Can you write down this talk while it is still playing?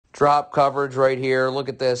Drop coverage right here. Look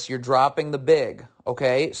at this. You're dropping the big.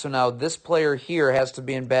 Okay, so now this player here has to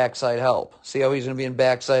be in backside help. See how he's going to be in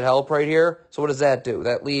backside help right here? So what does that do?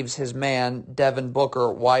 That leaves his man, Devin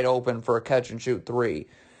Booker, wide open for a catch-and-shoot three.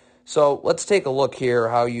 So let's take a look here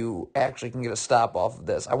how you actually can get a stop off of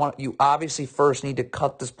this. You obviously first need to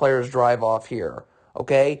cut this player's drive off here.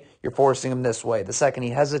 Okay? You're forcing him this way. The second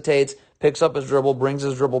he hesitates, picks up his dribble, brings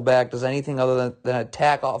his dribble back, does anything other than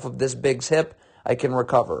attack off of this big's hip, I can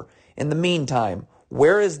recover. In the meantime,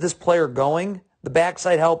 where is this player going? The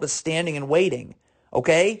backside help is standing and waiting.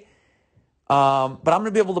 Okay? But I'm going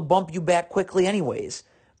to be able to bump you back quickly anyways.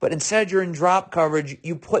 But instead, you're in drop coverage.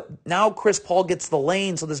 Now Chris Paul gets the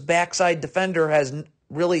lane, so this backside defender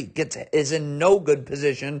is in no good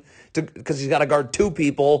position because he's got to guard two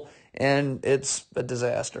people, and it's a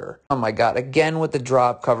disaster. Oh my God! Again with the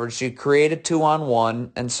drop coverage, so you create a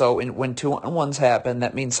 2-on-1, and so when 2-on-1s happen,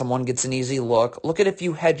 that means someone gets an easy look. Look at if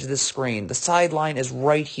you hedge this screen. The sideline is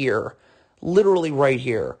right here, literally right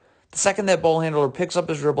here. The second that ball handler picks up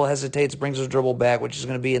his dribble, hesitates, brings his dribble back, which is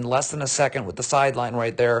going to be in less than a second with the sideline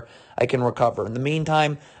right there, I can recover. In the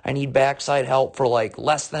meantime, I need backside help for like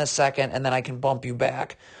less than a second, and then I can bump you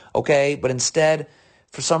back. Okay? But instead,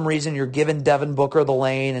 for some reason, you're giving Devin Booker the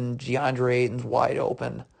lane, and DeAndre Ayton's wide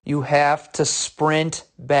open. You have to sprint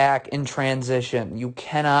back in transition. You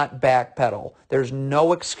cannot backpedal. There's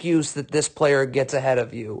no excuse that this player gets ahead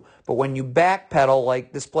of you. But when you backpedal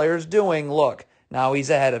like this player's doing, look, now he's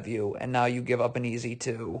ahead of you, and now you give up an easy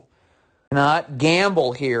two. Not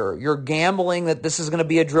gamble here. You're gambling that this is going to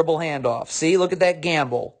be a dribble handoff. See, look at that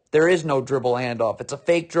gamble. There is no dribble handoff. It's a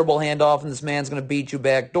fake dribble handoff, and this man's going to beat you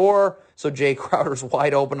back door, so Jay Crowder's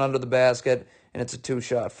wide open under the basket, and it's a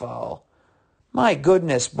two-shot foul. My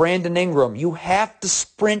goodness, Brandon Ingram, you have to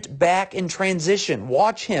sprint back in transition.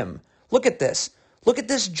 Watch him. Look at this. Look at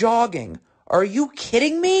this jogging. Are you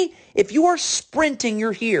kidding me? If you are sprinting,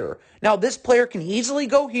 you're here. Now, this player can easily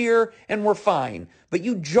go here, and we're fine. But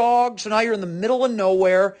you jog, so now you're in the middle of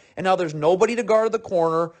nowhere, and now there's nobody to guard the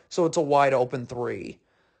corner, so it's a wide open three.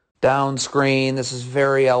 Down screen, this is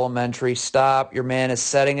very elementary. Stop. Your man is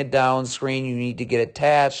setting a down screen. You need to get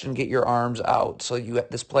attached and get your arms out. So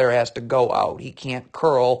this player has to go out. He can't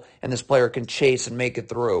curl, and this player can chase and make it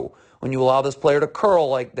through. When you allow this player to curl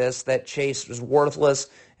like this, that chase is worthless,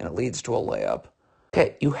 and it leads to a layup.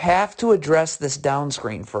 Okay, you have to address this down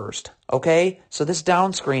screen first, okay? So this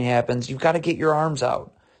down screen happens, you've got to get your arms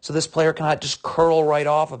out. So this player cannot just curl right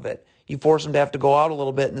off of it. You force him to have to go out a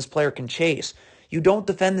little bit, and this player can chase. You don't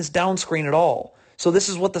defend this down screen at all. So this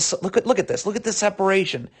is what look at this. Look at the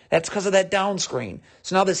separation. That's because of that down screen.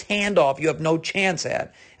 So now this handoff you have no chance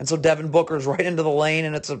at. And so Devin Booker's right into the lane,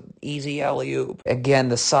 and it's an easy alley-oop. Again,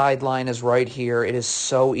 the sideline is right here. It is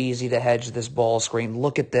so easy to hedge this ball screen.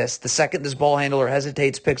 Look at this. The second this ball handler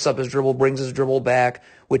hesitates, picks up his dribble, brings his dribble back,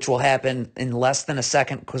 which will happen in less than a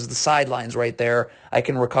second because the sideline's right there, I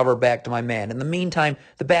can recover back to my man. In the meantime,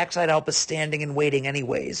 the backside help is standing and waiting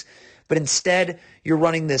anyways. But instead, you're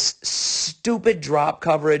running this stupid drop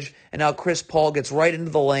coverage, and now Chris Paul gets right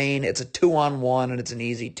into the lane. It's a 2-on-1, and it's an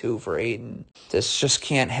easy two for Ayton. This just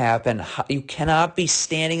can't happen. You cannot be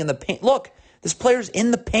standing in the paint. Look, this player's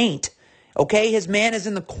in the paint, okay? His man is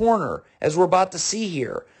in the corner, as we're about to see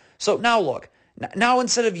here. So now look, now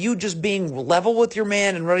instead of you just being level with your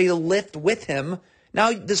man and ready to lift with him,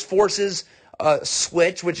 now this forces a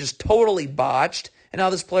switch, which is totally botched, and now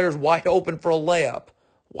this player's wide open for a layup.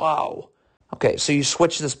 Wow. Okay, so you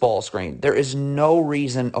switch this ball screen. There is no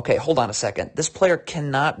reason. Okay, hold on a second. This player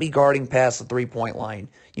cannot be guarding past the three-point line.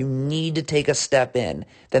 You need to take a step in.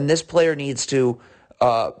 Then this player needs to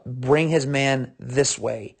bring his man this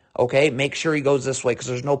way. Okay, make sure he goes this way because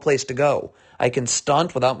there's no place to go. I can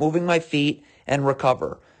stunt without moving my feet and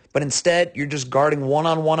recover. But instead, you're just guarding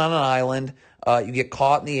one-on-one on an island. You get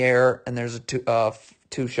caught in the air, and there's a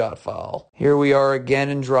two-shot foul. Here we are again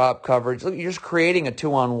in drop coverage. Look, you're just creating a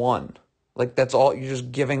 2-on-1. Like, that's all. You're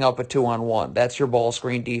just giving up a 2-on-1. That's your ball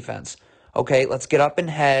screen defense. Okay, let's get up and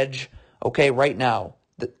hedge. Okay, right now.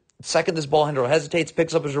 The second this ball handler hesitates,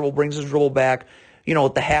 picks up his dribble, brings his dribble back,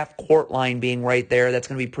 with the half-court line being right there, that's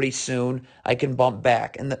going to be pretty soon. I can bump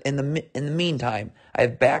back. In the meantime, I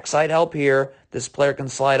have backside help here. This player can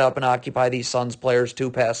slide up and occupy these Suns players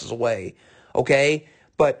 2 passes away. Okay,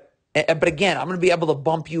 But again, I'm going to be able to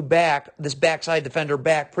bump you back, this backside defender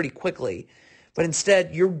back pretty quickly. But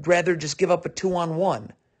instead, you'd rather just give up a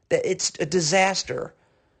 2-on-1. It's a disaster.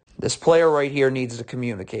 This player right here needs to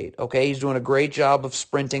communicate, okay? He's doing a great job of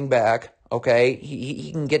sprinting back, okay?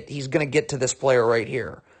 He's going to get to this player right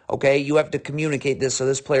here, okay? You have to communicate this so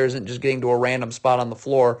this player isn't just getting to a random spot on the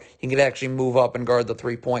floor. He can actually move up and guard the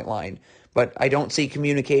three-point line. But I don't see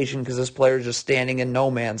communication because this player is just standing in no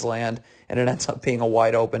man's land, and it ends up being a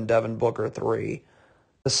wide open Devin Booker 3.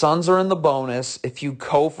 The Suns are in the bonus. If you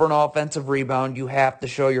go for an offensive rebound, you have to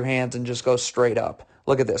show your hands and just go straight up.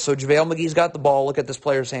 Look at this. So JaVale McGee's got the ball. Look at this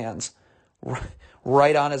player's hands.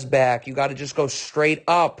 Right on his back. You got to just go straight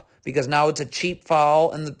up because now it's a cheap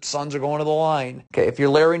foul and the Suns are going to the line. Okay, if you're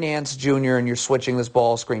Larry Nance Jr. and you're switching this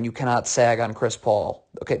ball screen, you cannot sag on Chris Paul.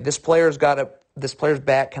 Okay, this player's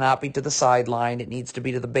back cannot be to the sideline. It needs to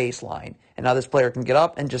be to the baseline. And now this player can get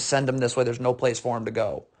up and just send him this way. There's no place for him to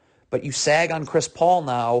go. But you sag on Chris Paul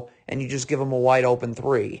now, and you just give him a wide open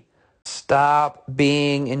 3. Stop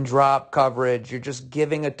being in drop coverage. You're just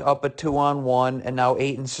giving it up a 2-on-1, and now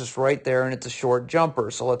Ayton's just right there, and it's a short jumper.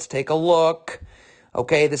 So let's take a look.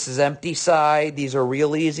 Okay, this is empty side. These are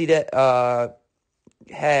real easy to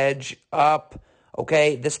hedge up.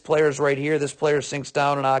 Okay, this player's right here. This player sinks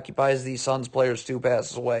down and occupies the Suns players 2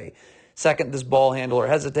 passes away. Second, this ball handler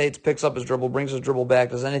hesitates, picks up his dribble, brings his dribble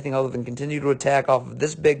back, does anything other than continue to attack off of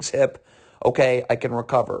this big's hip. Okay, I can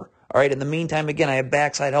recover. All right, in the meantime, again, I have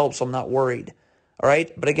backside help, so I'm not worried. All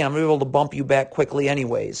right, but again, I'm going to be able to bump you back quickly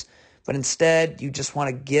anyways. But instead, you just want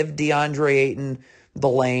to give DeAndre Ayton the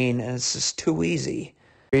lane, and it's just too easy.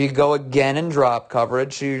 Here you go again in drop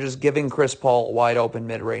coverage, so you're just giving Chris Paul a wide open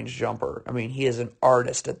mid-range jumper. I mean, he is an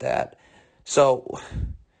artist at that. So,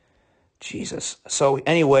 Jesus. So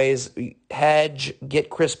anyways, hedge, get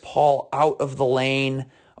Chris Paul out of the lane,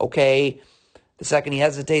 okay? The second he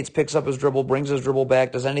hesitates, picks up his dribble, brings his dribble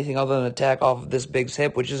back, does anything other than attack off of this big's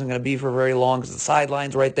hip, which isn't going to be for very long because the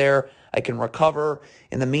sideline's right there. I can recover.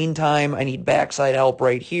 In the meantime, I need backside help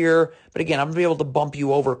right here. But again, I'm going to be able to bump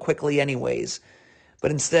you over quickly anyways.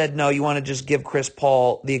 But instead, no, you want to just give Chris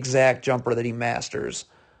Paul the exact jumper that he masters.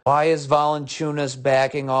 Why is Valanciunas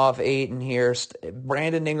backing off Ayton here?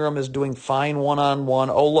 Brandon Ingram is doing fine one-on-one.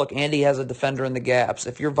 Oh, look, Andy has a defender in the gaps.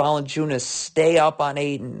 If you're Valanciunas, stay up on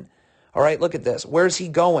Ayton. All right, look at this. Where's he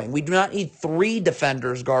going? We do not need 3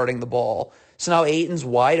 defenders guarding the ball. So now Ayton's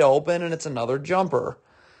wide open, and it's another jumper.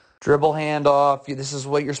 Dribble handoff. This is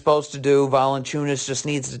what you're supposed to do. Valanciunas just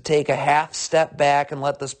needs to take a half step back and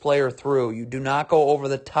let this player through. You do not go over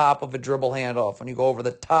the top of a dribble handoff. When you go over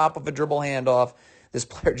the top of a dribble handoff, this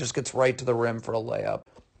player just gets right to the rim for a layup.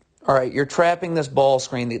 All right, you're trapping this ball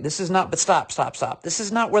screen. This is not, but stop. This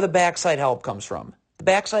is not where the backside help comes from. The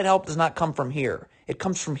backside help does not come from here. It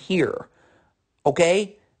comes from here.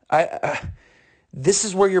 Okay? This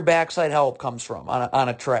is where your backside help comes from on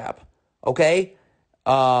a trap. Okay?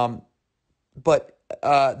 But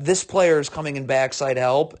this player is coming in backside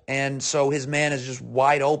help, and so his man is just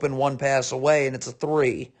wide open 1 pass away, and it's a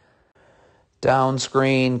 3. Down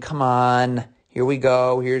screen, come on. Here we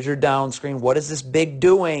go. Here's your down screen. What is this big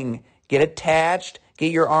doing? Get attached.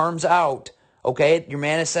 Get your arms out. Okay? Your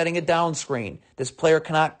man is setting a down screen. This player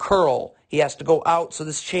cannot curl. He has to go out so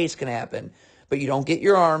this chase can happen. But you don't get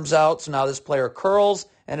your arms out, so now this player curls,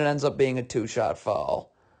 and it ends up being a 2-shot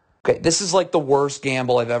foul. Okay, this is like the worst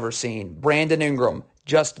gamble I've ever seen. Brandon Ingram,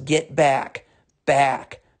 just get back.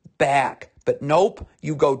 But nope,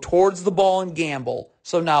 you go towards the ball and gamble.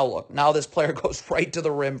 So now look, now this player goes right to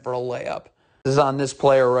the rim for a layup. This is on this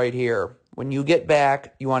player right here. When you get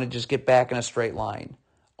back, you want to just get back in a straight line.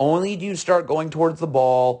 Only do you start going towards the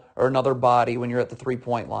ball or another body when you're at the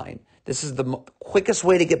 3-point line. This is the quickest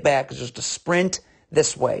way to get back is just to sprint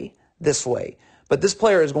this way. But this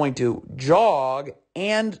player is going to jog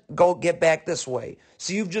and go get back this way.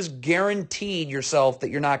 So you've just guaranteed yourself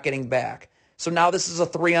that you're not getting back. So now this is a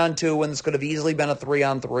 3-on-2 when this could have easily been a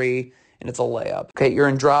 3-on-3, and it's a layup. Okay, you're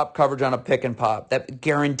in drop coverage on a pick and pop. That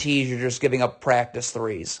guarantees you're just giving up practice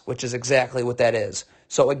threes, which is exactly what that is.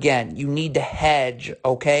 So again, you need to hedge,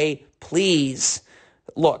 okay? Please.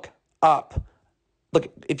 Look, up.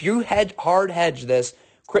 Look, if you hard hedge this,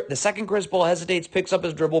 the second Chris Paul hesitates, picks up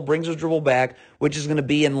his dribble, brings his dribble back, which is going to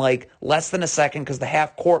be in like less than a second because the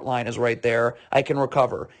half-court line is right there, I can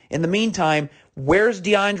recover. In the meantime, where's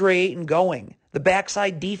DeAndre Ayton going? The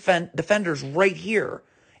backside defender's right here.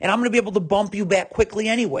 And I'm going to be able to bump you back quickly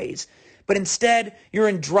anyways. But instead, you're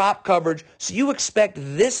in drop coverage, so you expect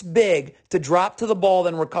this big to drop to the ball,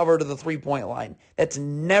 then recover to the 3-point line. That's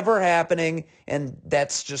never happening, and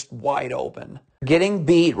that's just wide open. Getting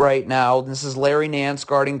beat right now. This is Larry Nance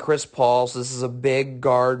guarding Chris Paul, so this is a big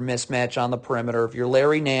guard mismatch on the perimeter. If you're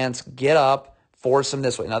Larry Nance, get up, force him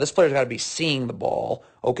this way. Now, this player's got to be seeing the ball,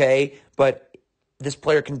 okay? But this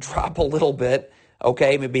player can drop a little bit,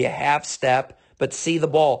 okay? Maybe a half step, but see the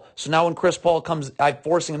ball. So now when Chris Paul comes, I'm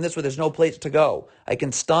forcing him this way, there's no place to go. I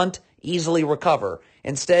can stunt, easily recover.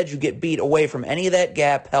 Instead, you get beat away from any of that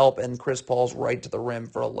gap help, and Chris Paul's right to the rim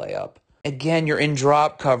for a layup. Again, you're in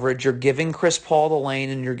drop coverage. You're giving Chris Paul the lane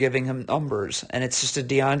and you're giving him numbers. And it's just a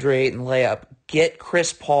DeAndre Ayton layup. Get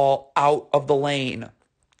Chris Paul out of the lane.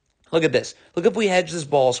 Look at this. Look if we hedge this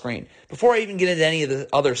ball screen. Before I even get into any of the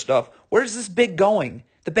other stuff, where's this big going?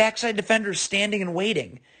 The backside defender is standing and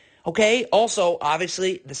waiting. Okay? Also,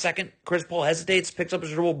 obviously, the second Chris Paul hesitates, picks up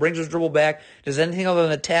his dribble, brings his dribble back, does anything other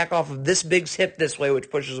than attack off of this big's hip this way, which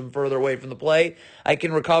pushes him further away from the play, I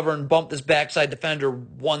can recover and bump this backside defender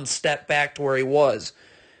one step back to where he was.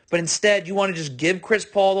 But instead, you want to just give Chris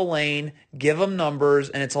Paul the lane, give him numbers,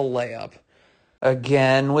 and it's a layup.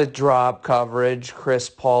 Again, with drop coverage, Chris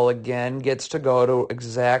Paul again gets to go to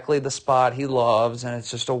exactly the spot he loves, and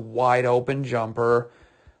it's just a wide open jumper.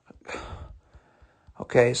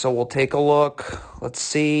 Okay, so we'll take a look. Let's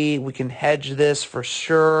see. We can hedge this for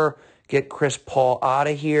sure. Get Chris Paul out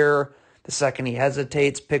of here. The second he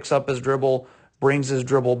hesitates, picks up his dribble, brings his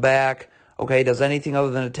dribble back. Okay, does anything other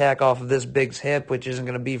than attack off of this big's hip, which isn't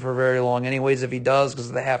going to be for very long anyways if he does,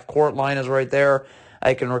 because the half-court line is right there.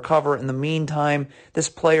 I can recover. In the meantime, this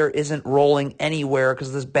player isn't rolling anywhere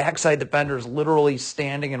because this backside defender is literally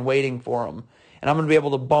standing and waiting for him. And I'm going to be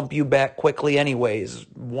able to bump you back quickly anyways,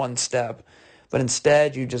 one step. But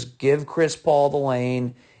instead, you just give Chris Paul the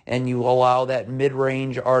lane and you allow that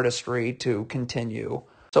mid-range artistry to continue.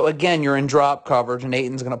 So again, you're in drop coverage and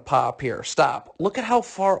Ayton's going to pop here. Stop. Look at how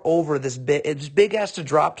far over this big. It's big has to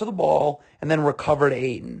drop to the ball and then recover to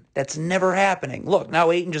Ayton. That's never happening. Look,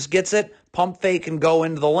 now Ayton just gets it, pump fake and go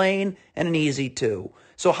into the lane, and an easy two.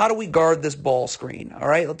 So how do we guard this ball screen? All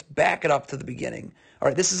right, let's back it up to the beginning. All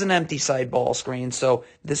right, this is an empty side ball screen, so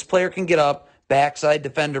this player can get up, backside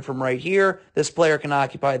defender from right here. This player can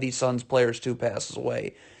occupy these Suns players 2 passes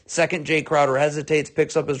away. Second, Jay Crowder hesitates,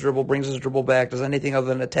 picks up his dribble, brings his dribble back, does anything other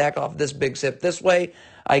than attack off this big hip this way.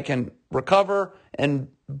 I can recover and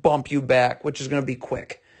bump you back, which is going to be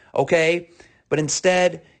quick. Okay? But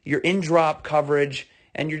instead, you're in drop coverage,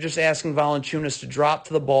 and you're just asking Valanciunas to drop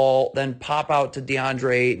to the ball, then pop out to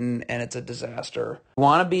DeAndre Ayton, and it's a disaster. You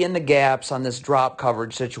want to be in the gaps on this drop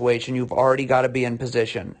coverage situation, you've already got to be in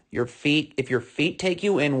position. If your feet take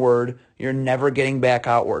you inward, you're never getting back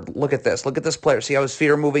outward. Look at this. Look at this player. See how his feet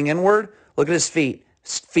are moving inward? Look at his feet.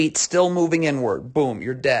 His feet still moving inward. Boom,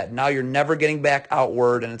 you're dead. Now you're never getting back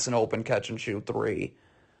outward, and it's an open catch-and-shoot three.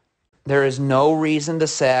 There is no reason to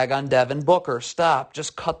sag on Devin Booker. Stop.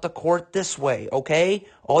 Just cut the court this way, okay?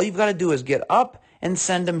 All you've got to do is get up and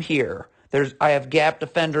send him here. I have gap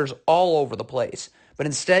defenders all over the place. But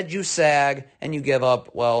instead you sag and you give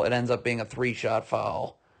up, well, it ends up being a 3-shot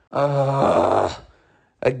foul.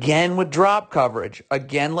 Again with drop coverage.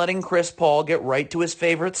 Again letting Chris Paul get right to his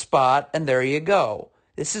favorite spot, and there you go.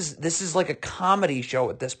 This is like a comedy show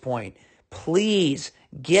at this point. Please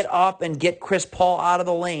get up and get Chris Paul out of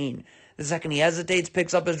the lane. The second he hesitates,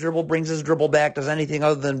 picks up his dribble, brings his dribble back, does anything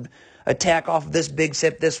other than attack off this big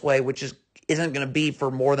hip this way, which isn't going to be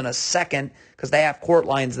for more than a second because the half-court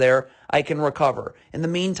line's there, I can recover. In the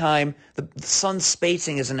meantime, the Suns'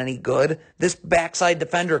 spacing isn't any good. This backside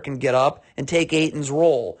defender can get up and take Ayton's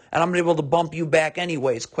role, and I'm able to bump you back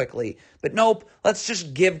anyways quickly. But nope, let's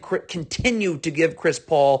just continue to give Chris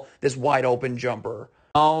Paul this wide-open jumper.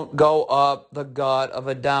 Don't go up the gut of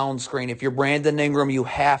a down screen. If you're Brandon Ingram, you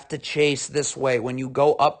have to chase this way. When you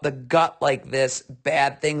go up the gut like this,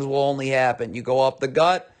 bad things will only happen. You go up the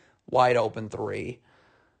gut, wide open three.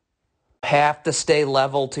 Have to stay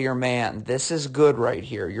level to your man. This is good right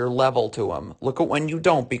here. You're level to him. Look at when you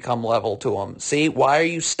don't become level to him. See, why are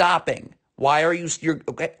you stopping? Why are you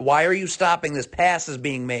stopping? This pass is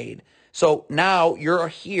being made. So now you're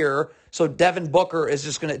here. So Devin Booker is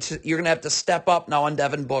just you're going to have to step up now on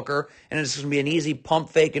Devin Booker, and it's going to be an easy pump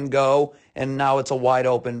fake and go, and now it's a wide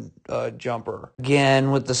open jumper.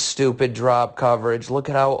 Again with the stupid drop coverage. Look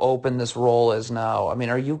at how open this roll is now. I mean,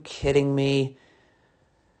 are you kidding me?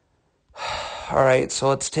 All right, so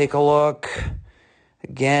let's take a look.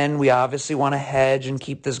 Again, we obviously want to hedge and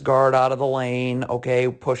keep this guard out of the lane. Okay,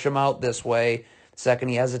 push him out this way. Second,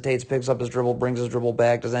 he hesitates, picks up his dribble, brings his dribble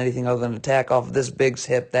back, does anything other than attack off this big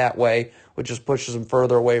hip that way, which just pushes him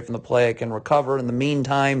further away from the play. It can recover. In the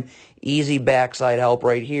meantime, easy backside help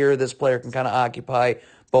right here. This player can kind of occupy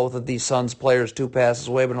both of these Suns players 2 passes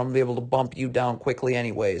away, but I'm going to be able to bump you down quickly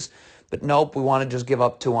anyways. But nope, we want to just give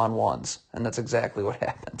up 2-on-1s, and that's exactly what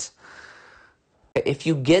happens. If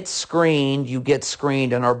you get screened,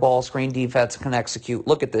 and our ball screen defense can execute.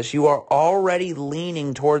 Look at this. You are already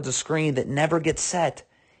leaning towards a screen that never gets set.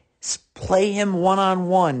 Play him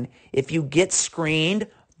one-on-one. If you get screened,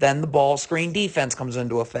 then the ball screen defense comes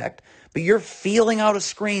into effect. But you're feeling out a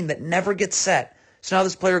screen that never gets set. So now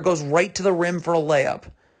this player goes right to the rim for a layup.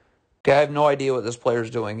 Okay, I have no idea what this player's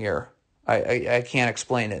doing here. I can't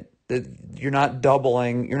explain it. You're not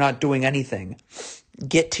doubling. You're not doing anything.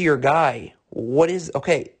 Get to your guy.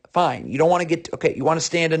 Okay, fine. You don't want to okay, you want to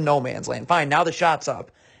stand in no man's land. Fine, now the shot's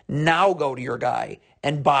up. Now go to your guy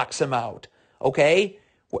and box him out. Okay?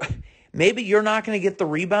 Maybe you're not going to get the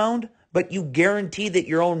rebound, but you guarantee that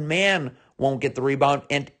your own man won't get the rebound.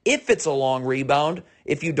 And if it's a long rebound,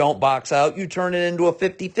 if you don't box out, you turn it into a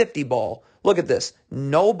 50-50 ball. Look at this.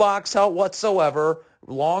 No box out whatsoever.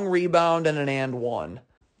 Long rebound and an and one.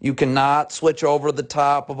 You cannot switch over the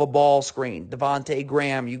top of a ball screen. Devontae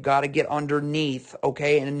Graham, you got to get underneath,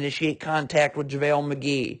 okay, and initiate contact with JaVale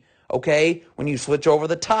McGee, okay? When you switch over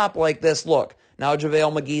the top like this, look, now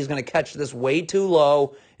JaVale McGee is going to catch this way too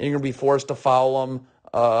low, and you're going to be forced to foul him,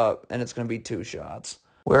 and it's going to be 2 shots.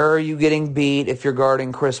 Where are you getting beat if you're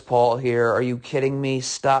guarding Chris Paul here? Are you kidding me?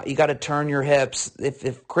 Stop. You got to turn your hips.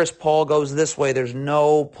 If Chris Paul goes this way, there's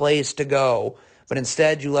no place to go. But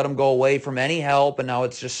instead, you let him go away from any help, and now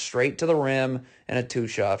it's just straight to the rim and a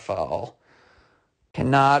 2-shot foul.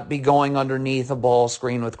 Cannot be going underneath a ball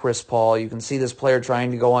screen with Chris Paul. You can see this player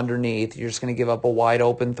trying to go underneath. You're just going to give up a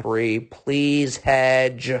wide-open 3. Please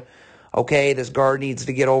hedge. Okay, this guard needs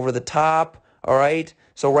to get over the top, all right?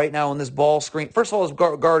 So right now in this ball screen, first of all, this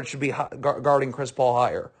guard should be guarding Chris Paul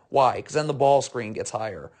higher. Why? Because then the ball screen gets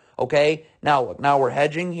higher, okay? Now, look, now we're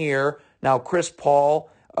hedging here. Now Chris Paul...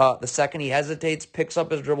 the second he hesitates, picks up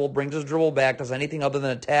his dribble, brings his dribble back, does anything other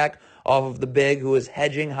than attack off of the big who is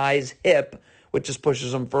hedging his hip, which just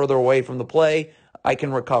pushes him further away from the play, I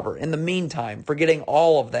can recover. In the meantime, forgetting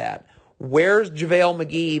all of that, where's JaVale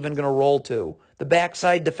McGee even going to roll to? The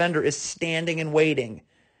backside defender is standing and waiting.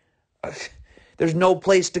 There's no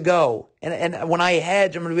place to go. And when I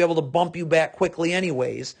hedge, I'm going to be able to bump you back quickly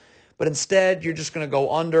anyways. But instead, you're just going to go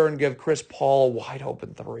under and give Chris Paul a wide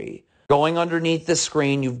open 3. Going underneath the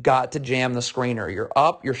screen, you've got to jam the screener. You're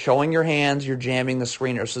up, you're showing your hands, you're jamming the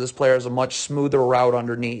screener. So this player has a much smoother route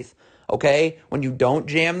underneath. Okay? When you don't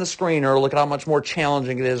jam the screener, look at how much more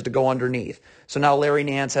challenging it is to go underneath. So now Larry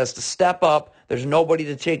Nance has to step up. There's nobody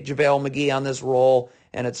to take JaVale McGee on this roll,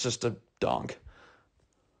 and it's just a dunk.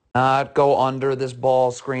 Not go under this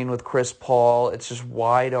ball screen with Chris Paul. It's just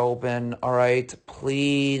wide open. All right?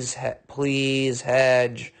 Please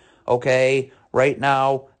hedge. Okay? Right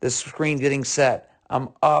now, this screen's getting set. I'm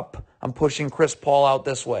up. I'm pushing Chris Paul out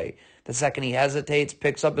this way. The second he hesitates,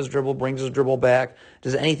 picks up his dribble, brings his dribble back,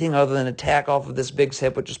 does anything other than attack off of this big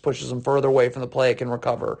hip, which just pushes him further away from the play, it can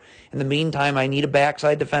recover. In the meantime, I need a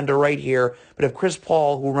backside defender right here. But if Chris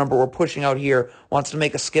Paul, who remember we're pushing out here, wants to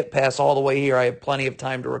make a skip pass all the way here, I have plenty of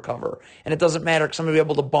time to recover. And it doesn't matter because I'm going to be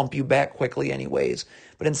able to bump you back quickly anyways.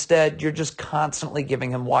 But instead, you're just constantly giving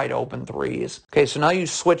him wide open 3s. Okay, so now you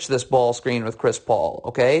switch this ball screen with Chris Paul,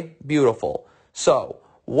 okay? Beautiful. So,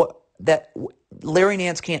 Larry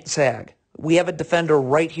Nance can't sag. We have a defender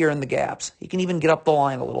right here in the gaps. He can even get up the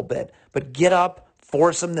line a little bit. But get up,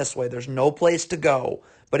 force him this way. There's no place to go.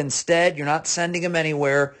 But instead, you're not sending him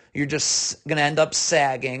anywhere. You're just going to end up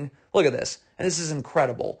sagging. Look at this. And this is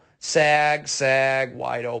incredible. Sag,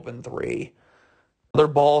 wide open 3. Another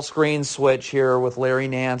ball screen switch here with Larry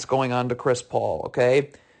Nance going on to Chris Paul,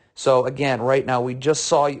 okay? So again, right now we just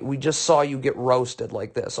saw you get roasted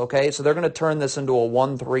like this, okay? So they're going to turn this into a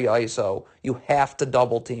 1-3 ISO. You have to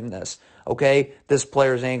double team this, okay? This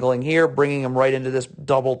player's angling here, bringing him right into this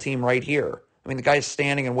double team right here. I mean, the guy's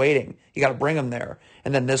standing and waiting. You got to bring him there.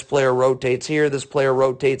 And then this player rotates here, this player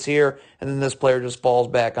rotates here, and then this player just falls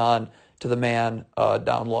back on to the man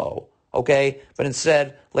down low. Okay? But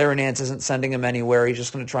instead, Larry Nance isn't sending him anywhere. He's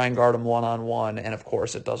just going to try and guard him one-on-one, and of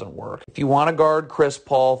course it doesn't work. If you want to guard Chris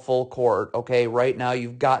Paul full court, okay, right now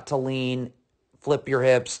you've got to lean, flip your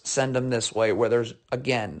hips, send him this way where there's,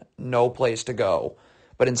 again, no place to go.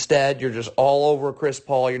 But instead, you're just all over Chris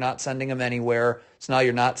Paul. You're not sending him anywhere. So now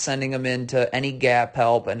you're not sending him into any gap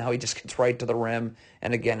help, and now he just gets right to the rim.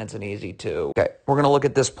 And again, it's an easy 2. Okay, we're going to look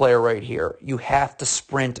at this player right here. You have to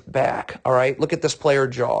sprint back, all right? Look at this player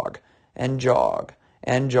jog and jog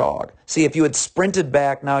and jog. See, if you had sprinted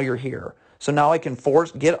back, now you're here. So now I can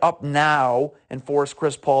get up now and force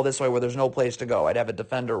Chris Paul this way where there's no place to go. I'd have a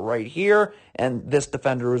defender right here and this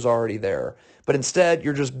defender who's already there. But instead,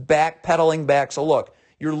 you're just backpedaling back. So look,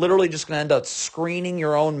 you're literally just going to end up screening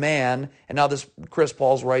your own man, and now this Chris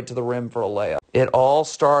Paul's right to the rim for a layup. It all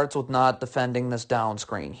starts with not defending this down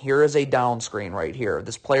screen. Here is a down screen right here.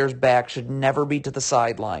 This player's back should never be to the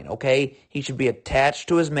sideline, okay? He should be attached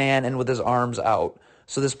to his man and with his arms out.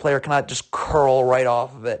 So this player cannot just curl right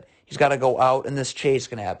off of it. He's got to go out, and this chase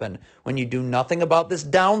can happen. When you do nothing about this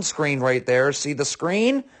down screen right there, see the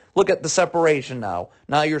screen? Look at the separation now.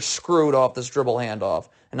 Now you're screwed off this dribble handoff.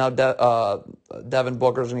 And now Devin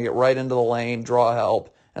Booker's going to get right into the lane, draw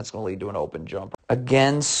help. That's going to lead to an open jumper.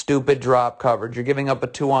 Again, stupid drop coverage. You're giving up a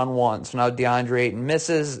 2-on-1. So now DeAndre Ayton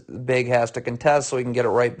misses. Big has to contest so he can get it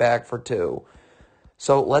right back for 2.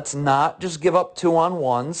 So let's not just give up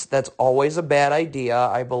 2-on-1s. That's always a bad idea,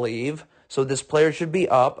 I believe. So this player should be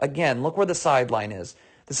up. Again, look where the sideline is.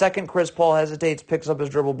 The second Chris Paul hesitates, picks up his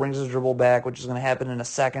dribble, brings his dribble back, which is going to happen in a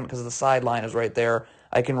second because the sideline is right there.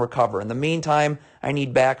 I can recover. In the meantime, I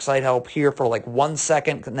need backside help here for like 1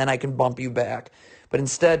 second, and then I can bump you back. But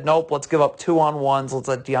instead, nope, let's give up 2-on-1s. Let's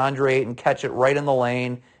let DeAndre Ayton catch it right in the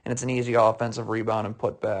lane, and it's an easy offensive rebound and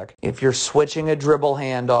put back. If you're switching a dribble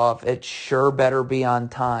handoff, it sure better be on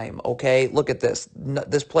time, okay? Look at this.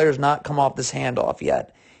 This player's not come off this handoff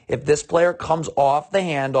yet. If this player comes off the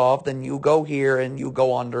handoff, then you go here and you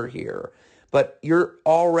go under here. But you're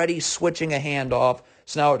already switching a handoff,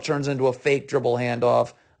 so now it turns into a fake dribble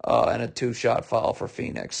handoff and a 2-shot foul for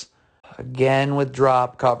Phoenix. Again with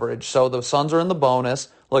drop coverage. So the Suns are in the bonus.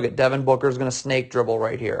 Look at Devin Booker's going to snake dribble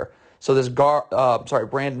right here. So this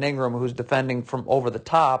Brandon Ingram, who's defending from over the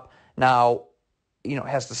top, now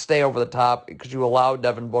has to stay over the top because you allowed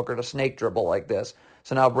Devin Booker to snake dribble like this.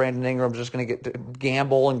 So now Brandon Ingram's just going to get to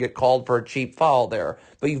gamble and get called for a cheap foul there.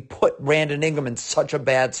 But you've put Brandon Ingram in such a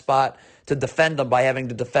bad spot to defend him by having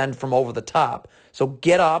to defend from over the top. So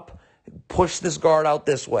get up, push this guard out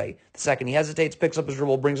this way. The second he hesitates, picks up his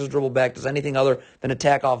dribble, brings his dribble back, does anything other than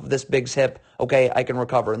attack off of this big's hip, okay, I can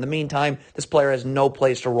recover. In the meantime, this player has no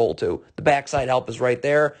place to roll to. The backside help is right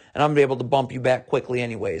there, and I'm going to be able to bump you back quickly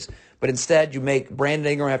anyways. But instead, you make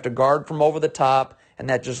Brandon Ingram have to guard from over the top, and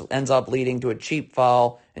that just ends up leading to a cheap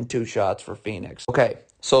foul and 2 shots for Phoenix. Okay,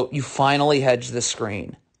 so you finally hedge the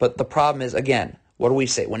screen. But the problem is, again, what do we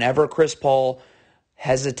say? Whenever Chris Paul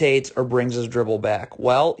hesitates or brings his dribble back.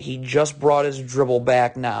 Well, he just brought his dribble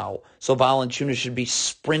back now, so Valanciunas should be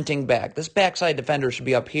sprinting back. This backside defender should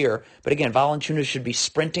be up here, but again, Valanciunas should be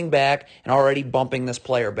sprinting back and already bumping this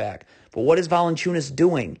player back. But what is Valanciunas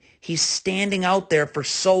doing? He's standing out there for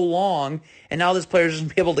so long, and now this player's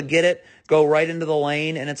just be able to get it, go right into the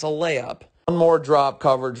lane, and it's a layup. One more drop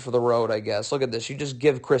coverage for the road, I guess. Look at this. You just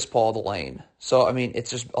give Chris Paul the lane. So, I mean, it's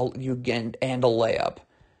just you get and a layup.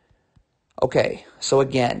 Okay, so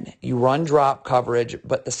again, you run drop coverage,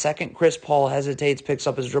 but the second Chris Paul hesitates, picks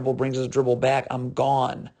up his dribble, brings his dribble back, I'm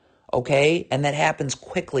gone. Okay? And that happens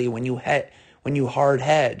quickly when you hard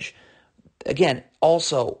hedge. Again,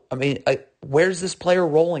 also, I mean, where's this player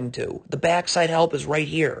rolling to? The backside help is right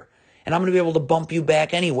here. And I'm going to be able to bump you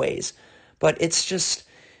back anyways. But it's just,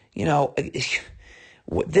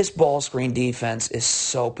 this ball screen defense is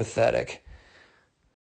so pathetic.